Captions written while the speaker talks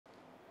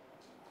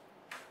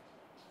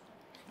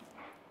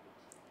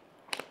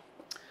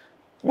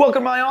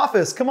Welcome to my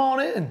office, come on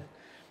in.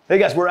 Hey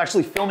guys, we're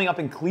actually filming up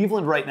in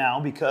Cleveland right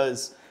now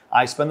because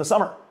I spend the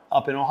summer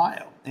up in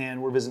Ohio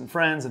and we're visiting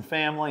friends and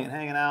family and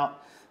hanging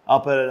out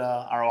up at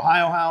our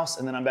Ohio house,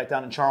 and then I'm back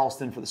down in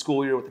Charleston for the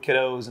school year with the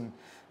kiddos. And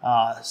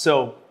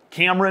so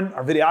Cameron,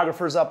 our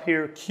videographer, is up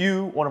here.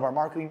 Q, one of our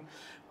marketing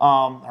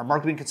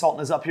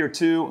consultant, is up here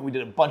too. And we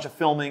did a bunch of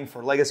filming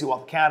for Legacy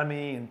Wealth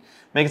Academy and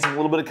making some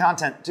little bit of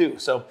content too.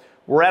 So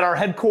we're at our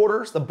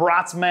headquarters, the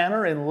Bratz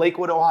Manor in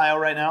Lakewood, Ohio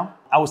right now.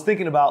 I was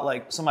thinking about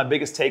like some of my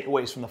biggest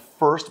takeaways from the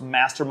first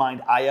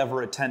mastermind I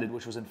ever attended,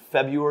 which was in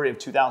February of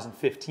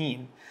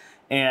 2015.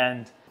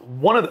 And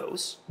one of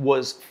those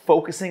was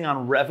focusing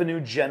on revenue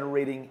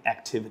generating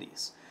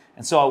activities.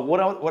 And so what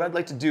I'd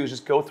like to do is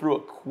just go through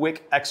a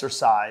quick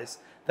exercise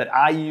that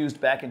I used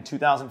back in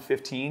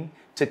 2015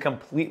 to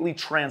completely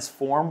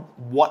transform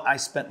what I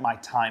spent my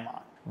time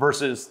on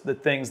versus the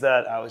things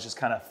that I was just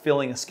kind of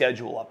filling a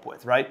schedule up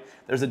with, right?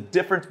 There's a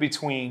difference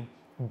between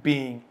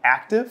being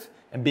active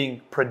and being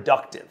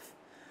productive.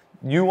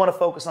 You want to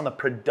focus on the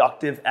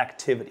productive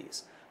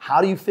activities.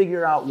 How do you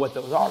figure out what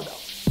those are though?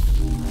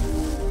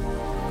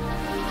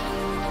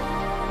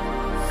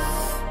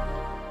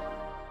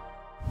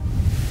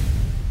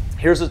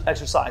 Here's an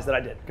exercise that I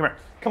did. Come here.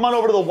 Come on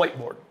over to the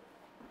whiteboard.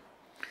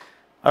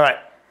 All right.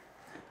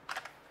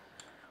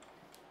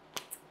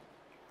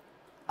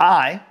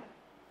 I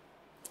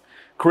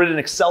created an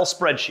Excel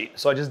spreadsheet.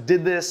 So I just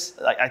did this,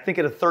 I think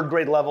at a third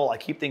grade level. I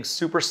keep things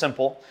super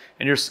simple,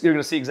 and you're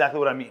gonna see exactly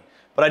what I mean.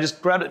 But I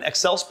just grabbed an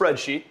Excel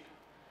spreadsheet,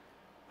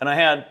 and I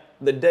had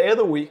the day of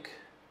the week,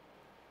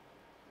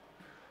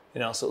 so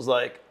it was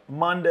like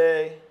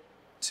Monday,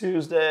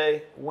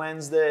 Tuesday,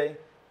 Wednesday,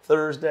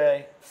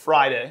 Thursday,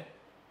 Friday.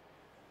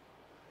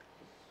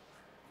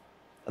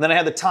 And then I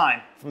had the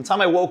time. From the time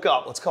I woke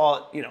up, let's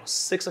call it,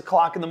 6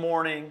 o'clock in the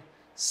morning,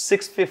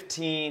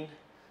 6:15,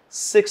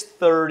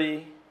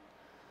 6:30,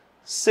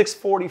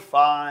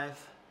 6:45,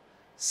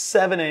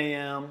 7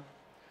 a.m.,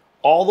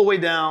 all the way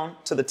down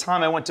to the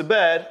time I went to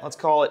bed, let's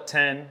call it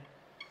 10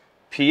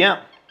 p.m.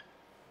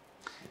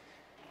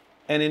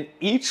 And in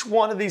each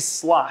one of these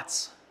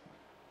slots,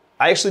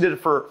 I actually did it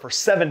for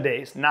 7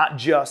 days, not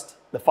just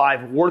the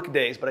 5 work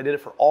days, but I did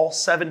it for all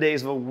 7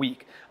 days of a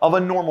week, of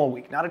a normal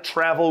week, not a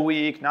travel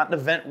week, not an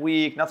event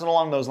week, nothing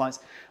along those lines,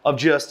 of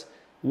just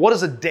what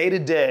does a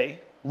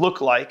day-to-day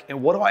look like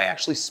and what do I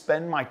actually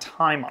spend my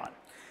time on?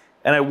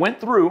 And I went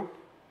through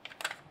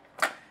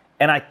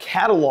and I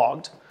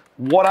cataloged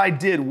what I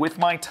did with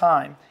my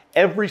time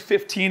every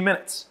 15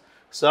 minutes.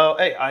 So,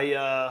 hey,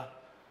 I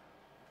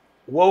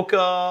woke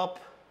up,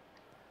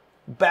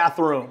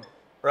 bathroom,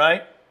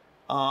 right?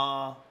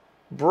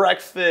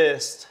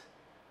 Breakfast,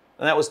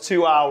 and that was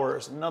 2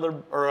 hours,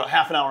 or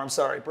half an hour, I'm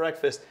sorry,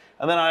 breakfast.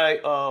 And then I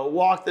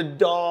walked the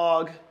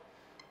dog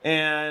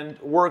and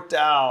worked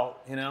out,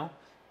 And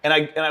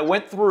I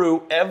went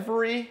through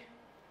every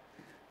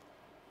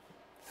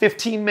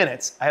 15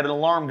 minutes, I had an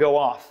alarm go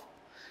off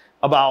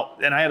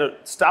and I had to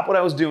stop what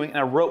I was doing, and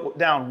I wrote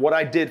down what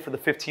I did for the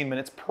 15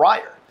 minutes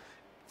prior,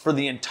 for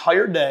the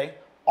entire day,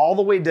 all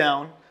the way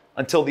down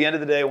until the end of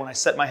the day when I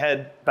set my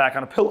head back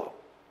on a pillow.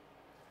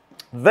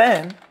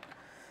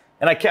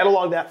 And I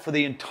cataloged that for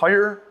the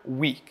entire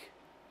week.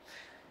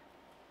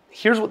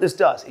 Here's what this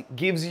does. It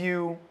gives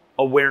you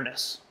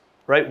awareness,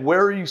 right?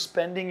 Where are you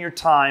spending your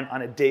time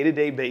on a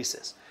day-to-day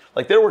basis?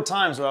 Like there were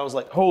times where I was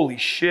like, holy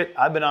shit,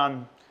 I've been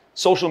on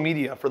social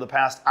media for the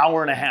past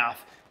hour and a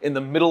half in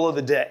the middle of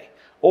the day.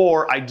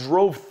 Or I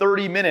drove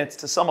 30 minutes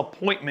to some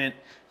appointment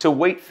to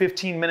wait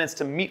 15 minutes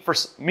to meet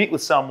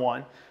with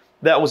someone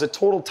that was a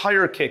total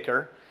tire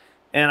kicker.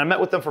 And I met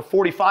with them for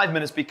 45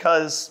 minutes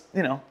because,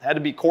 it had to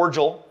be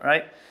cordial,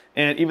 right?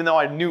 And even though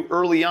I knew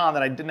early on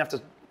that I didn't have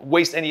to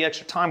waste any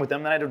extra time with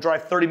them, then I had to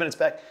drive 30 minutes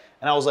back.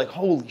 And I was like,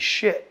 holy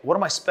shit, what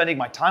am I spending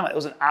my time on? It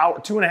was an hour,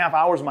 2.5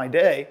 hours of my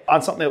day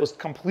on something that was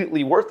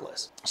completely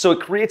worthless. So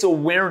it creates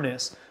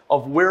awareness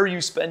of where are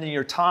you spending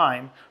your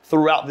time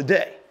throughout the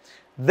day.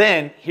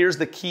 Then here's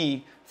the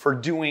key for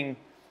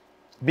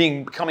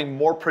becoming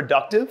more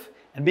productive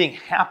and being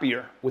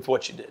happier with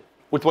what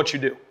you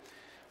do.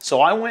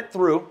 So I went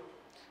through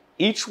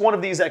each one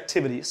of these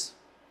activities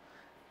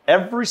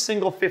every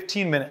single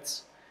 15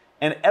 minutes,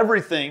 and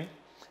everything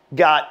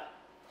got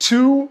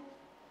 2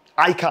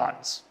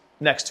 icons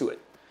next to it.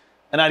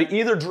 And I'd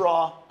either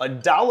draw a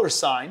dollar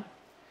sign,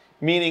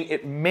 meaning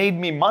it made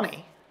me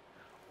money,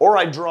 or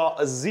I'd draw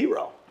a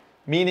 0,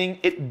 meaning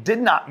it did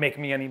not make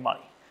me any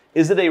money.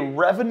 Is it a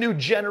revenue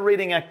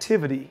generating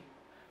activity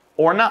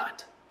or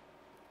not?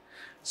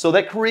 So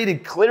that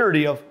created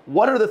clarity of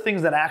what are the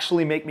things that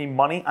actually make me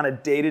money on a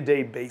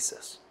day-to-day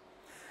basis.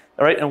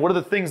 All right, and what are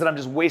the things that I'm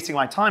just wasting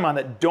my time on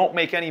that don't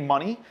make any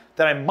money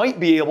that I might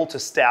be able to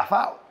staff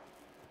out?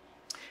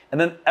 And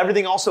then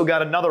everything also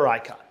got another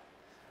icon.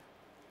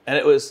 And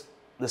it was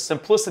the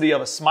simplicity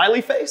of a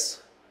smiley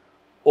face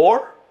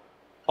or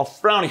a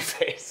frowny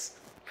face.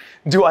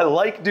 Do I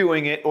like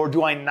doing it or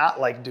do I not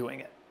like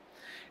doing it?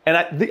 And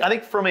I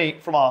think from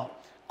a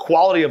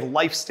quality of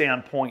life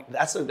standpoint,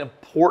 that's an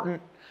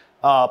important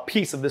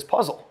piece of this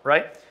puzzle,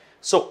 right?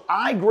 So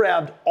I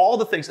grabbed all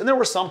the things, and there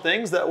were some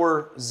things that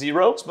were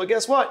zeros, but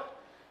guess what?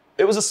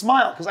 It was a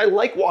smile because I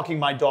like walking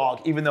my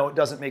dog even though it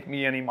doesn't make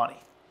me any money.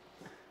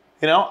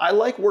 You know, I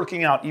like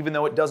working out even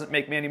though it doesn't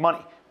make me any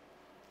money.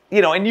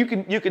 You know, and you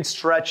can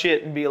stretch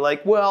it and be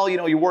like, well, you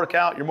know, you work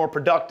out, you're more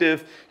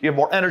productive, you have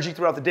more energy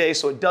throughout the day,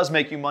 so it does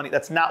make you money.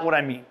 That's not what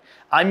I mean.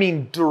 I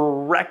mean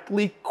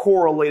directly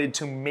correlated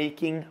to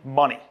making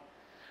money,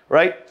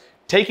 right?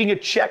 Taking a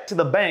check to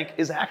the bank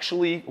is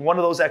actually one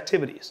of those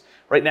activities,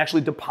 right? And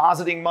actually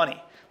depositing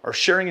money or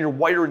sharing your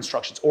wire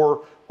instructions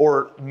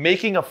or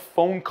making a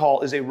phone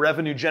call is a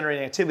revenue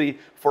generating activity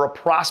for a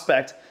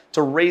prospect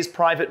to raise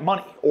private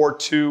money or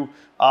to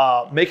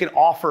make an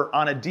offer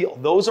on a deal.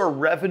 Those are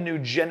revenue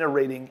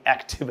generating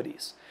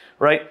activities,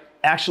 right?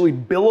 Actually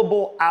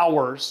billable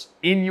hours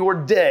in your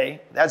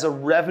day, that's a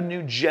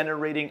revenue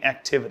generating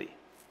activity,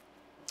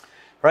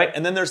 right?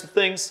 And then there's the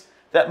things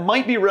that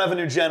might be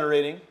revenue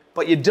generating,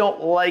 but you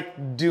don't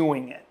like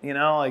doing it, you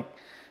know,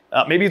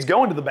 like maybe it's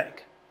going to the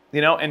bank,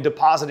 you know, and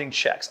depositing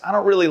checks. I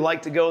don't really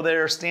like to go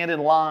there, stand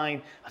in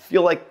line. I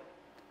feel like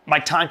my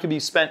time could be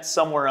spent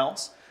somewhere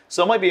else.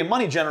 So it might be a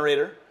money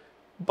generator,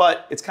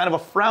 but it's kind of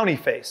a frowny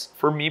face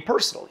for me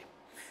personally.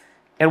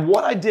 And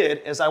what I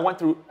did is I went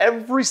through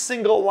every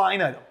single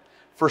line item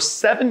for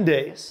 7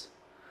 days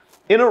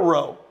in a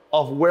row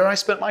of where I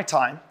spent my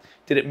time.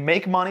 Did it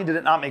make money? Did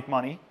it not make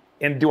money?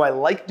 And do I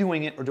like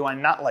doing it or do I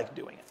not like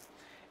doing it?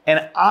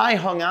 And I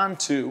hung on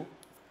to,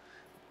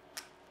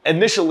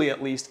 initially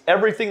at least,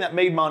 everything that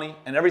made money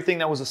and everything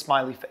that was a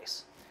smiley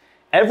face.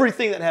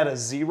 Everything that had a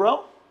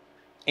zero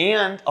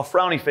and a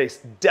frowny face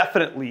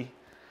definitely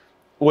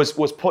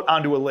was put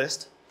onto a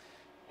list.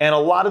 And a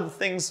lot of the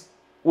things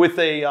with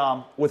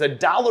a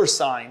dollar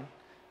sign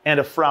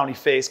and a frowny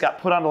face got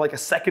put onto like a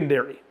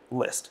secondary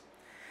list.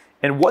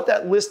 And what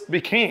that list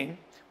became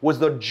was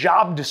the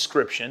job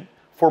description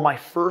for my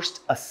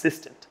first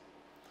assistant.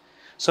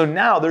 So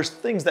now there's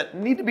things that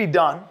need to be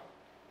done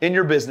in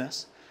your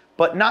business,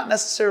 but not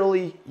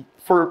necessarily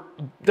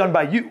done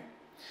by you.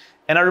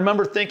 And I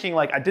remember thinking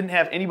like I didn't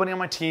have anybody on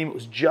my team. It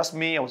was just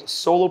me. I was a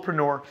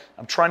solopreneur.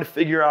 I'm trying to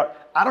figure out,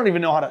 I don't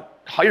even know how to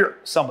hire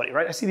somebody,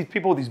 right? I see these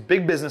people with these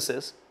big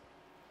businesses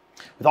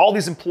with all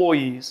these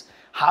employees.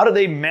 How do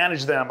they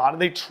manage them? How do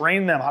they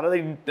train them? How do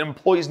the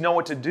employees know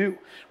what to do,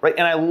 right?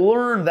 And I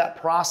learned that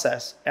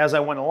process as I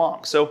went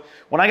along. So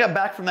when I got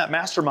back from that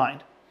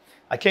mastermind,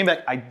 I came back,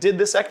 I did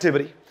this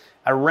activity.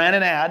 I ran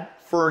an ad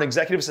for an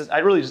executive assistant. I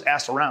really just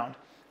asked around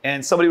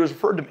and somebody was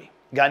referred to me,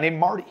 a guy named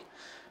Marty.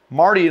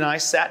 Marty and I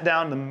sat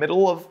down in the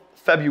middle of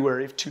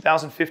February of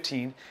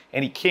 2015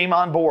 and he came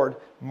on board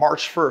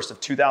March 1st of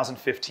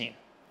 2015.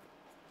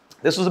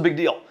 This was a big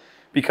deal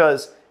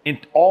because in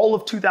all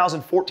of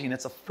 2014,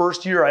 it's the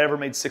first year I ever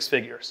made six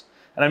figures.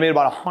 And I made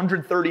about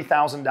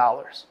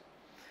 $130,000.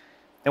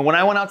 And when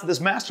I went out to this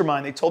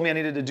mastermind, they told me I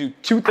needed to do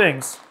two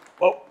things.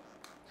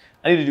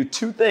 I needed to do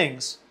two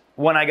things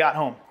when I got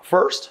home.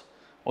 First,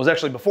 was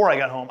actually before I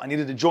got home, I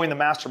needed to join the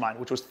mastermind,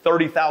 which was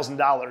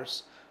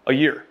 $30,000 a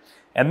year.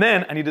 And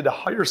then I needed to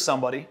hire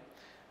somebody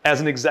as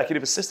an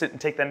executive assistant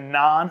and take the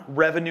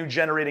non-revenue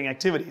generating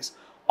activities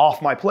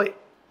off my plate.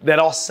 That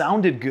all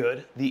sounded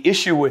good. The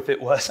issue with it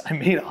was I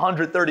made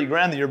 130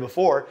 grand the year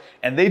before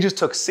and they just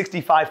took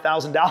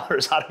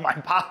 $65,000 out of my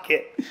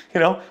pocket. You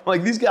know,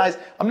 like these guys,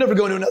 I'm never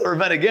going to another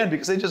event again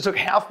because they just took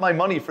half my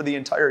money for the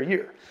entire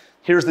year.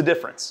 Here's the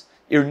difference.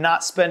 You're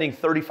not spending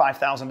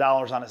 $35,000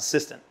 on an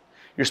assistant.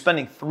 You're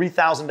spending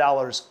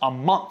 $3,000 a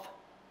month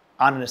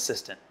on an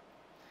assistant.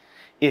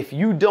 If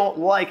you don't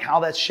like how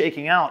that's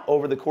shaking out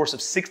over the course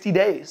of 60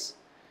 days,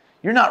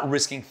 you're not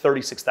risking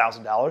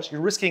 $36,000.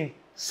 You're risking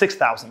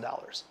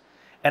 $6,000.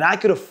 And I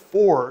could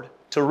afford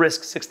to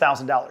risk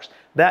 $6,000.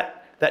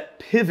 That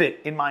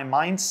pivot in my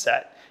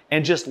mindset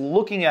and just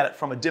looking at it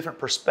from a different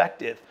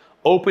perspective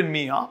opened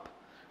me up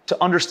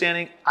to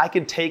understanding I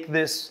can take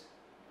this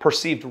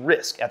perceived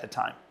risk at the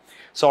time.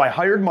 So I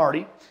hired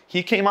Marty.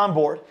 He came on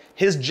board.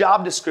 His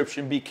job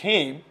description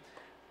became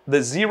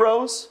the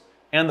zeros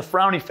and the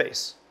frowny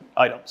face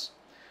items,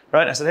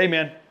 right? I said, hey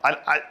man,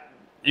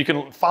 you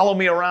can follow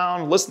me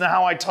around, listen to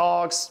how I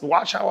talk,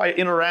 watch how I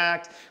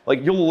interact.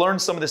 Like you'll learn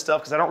some of this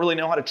stuff because I don't really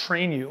know how to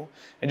train you,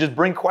 and just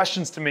bring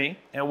questions to me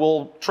and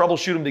we'll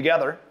troubleshoot them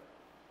together.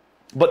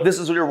 But this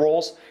is your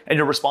roles and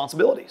your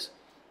responsibilities.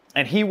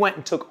 And he went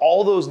and took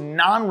all those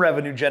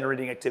non-revenue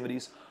generating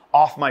activities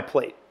off my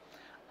plate.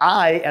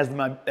 I,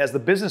 as the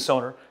business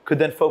owner, could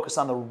then focus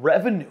on the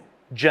revenue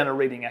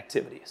generating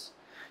activities.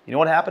 You know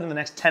what happened in the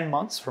next 10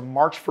 months from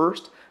March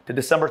 1st to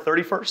December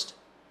 31st?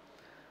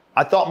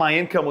 I thought my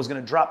income was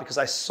going to drop because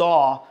I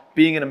saw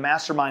being in a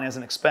mastermind as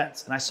an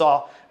expense and I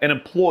saw an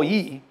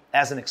employee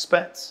as an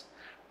expense.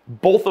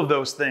 Both of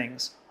those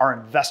things are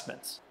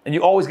investments and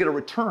you always get a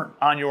return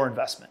on your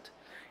investment.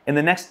 In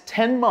the next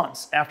 10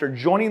 months after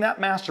joining that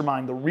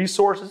mastermind, the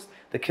resources,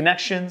 the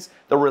connections,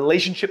 the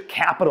relationship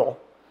capital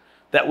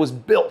that was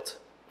built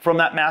from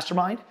that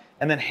mastermind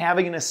and then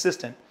having an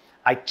assistant,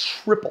 I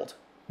tripled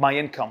my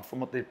income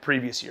from the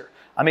previous year.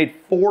 I made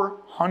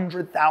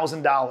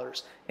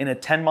 $400,000 in a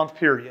 10-month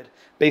period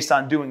based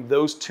on doing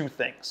those two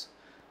things.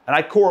 And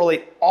I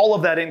correlate all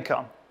of that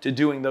income to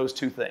doing those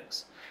two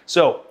things.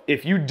 So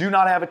if you do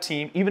not have a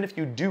team, even if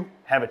you do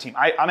have a team,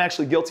 I'm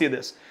actually guilty of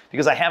this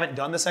because I haven't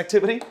done this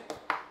activity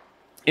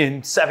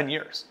in 7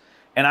 years.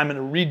 And I'm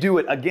gonna redo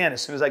it again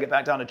as soon as I get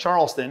back down to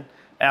Charleston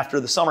after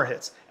the summer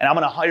hits. And I'm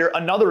gonna hire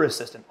another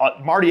assistant.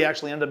 Marty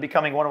actually ended up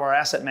becoming one of our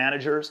asset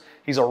managers.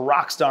 He's a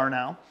rock star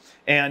now.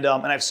 And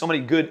I have so many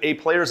good A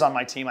players on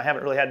my team. I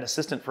haven't really had an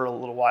assistant for a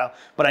little while,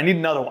 but I need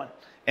another one.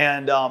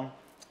 And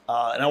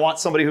I want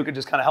somebody who could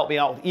just kind of help me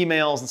out with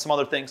emails and some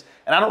other things.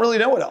 And I don't really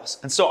know what else.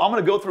 And so I'm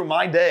gonna go through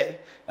my day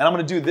and I'm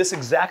gonna do this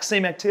exact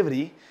same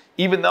activity,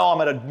 even though I'm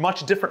at a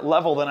much different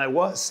level than I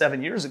was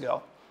 7 years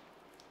ago.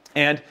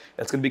 And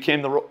that's gonna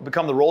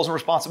become the roles and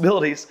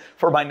responsibilities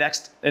for my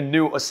next and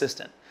new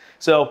assistant.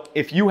 So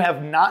if you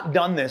have not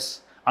done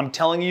this, I'm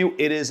telling you,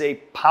 it is a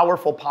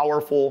powerful,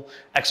 powerful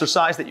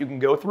exercise that you can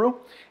go through.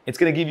 It's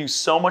gonna give you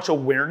so much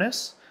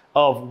awareness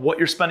of what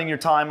you're spending your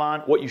time on,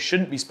 what you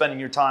shouldn't be spending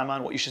your time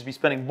on, what you should be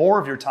spending more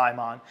of your time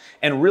on,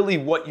 and really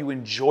what you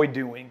enjoy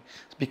doing.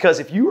 Because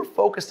if you are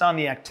focused on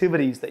the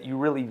activities that you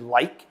really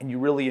like and you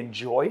really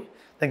enjoy,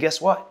 then guess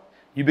what?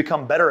 You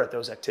become better at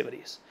those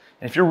activities.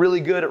 And if you're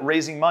really good at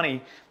raising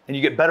money and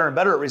you get better and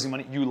better at raising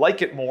money, you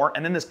like it more,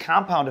 and then this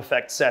compound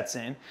effect sets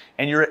in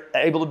and you're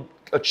able to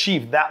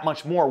achieve that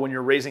much more when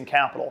you're raising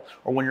capital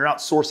or when you're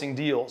outsourcing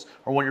deals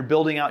or when you're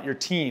building out your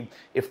team,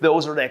 if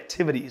those are the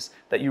activities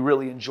that you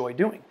really enjoy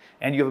doing.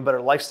 And you have a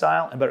better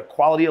lifestyle and better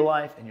quality of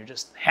life and you're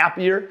just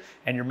happier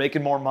and you're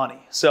making more money.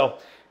 So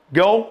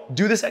go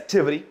do this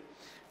activity.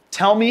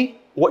 Tell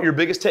me what your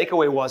biggest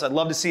takeaway was. I'd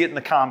love to see it in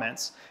the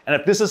comments. And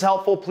if this is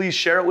helpful, please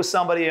share it with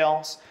somebody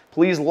else.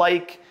 Please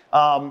like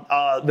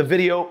the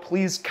video,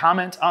 please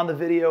comment on the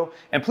video,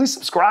 and please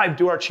subscribe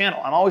to our channel.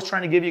 I'm always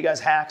trying to give you guys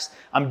hacks.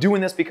 I'm doing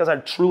this because I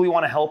truly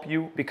want to help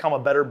you become a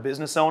better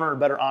business owner, a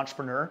better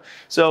entrepreneur.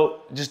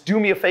 So just do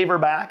me a favor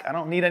back. I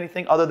don't need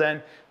anything other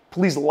than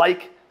please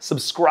like,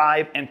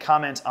 subscribe, and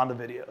comment on the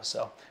video.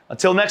 So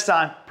until next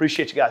time,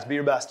 appreciate you guys. Be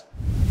your best.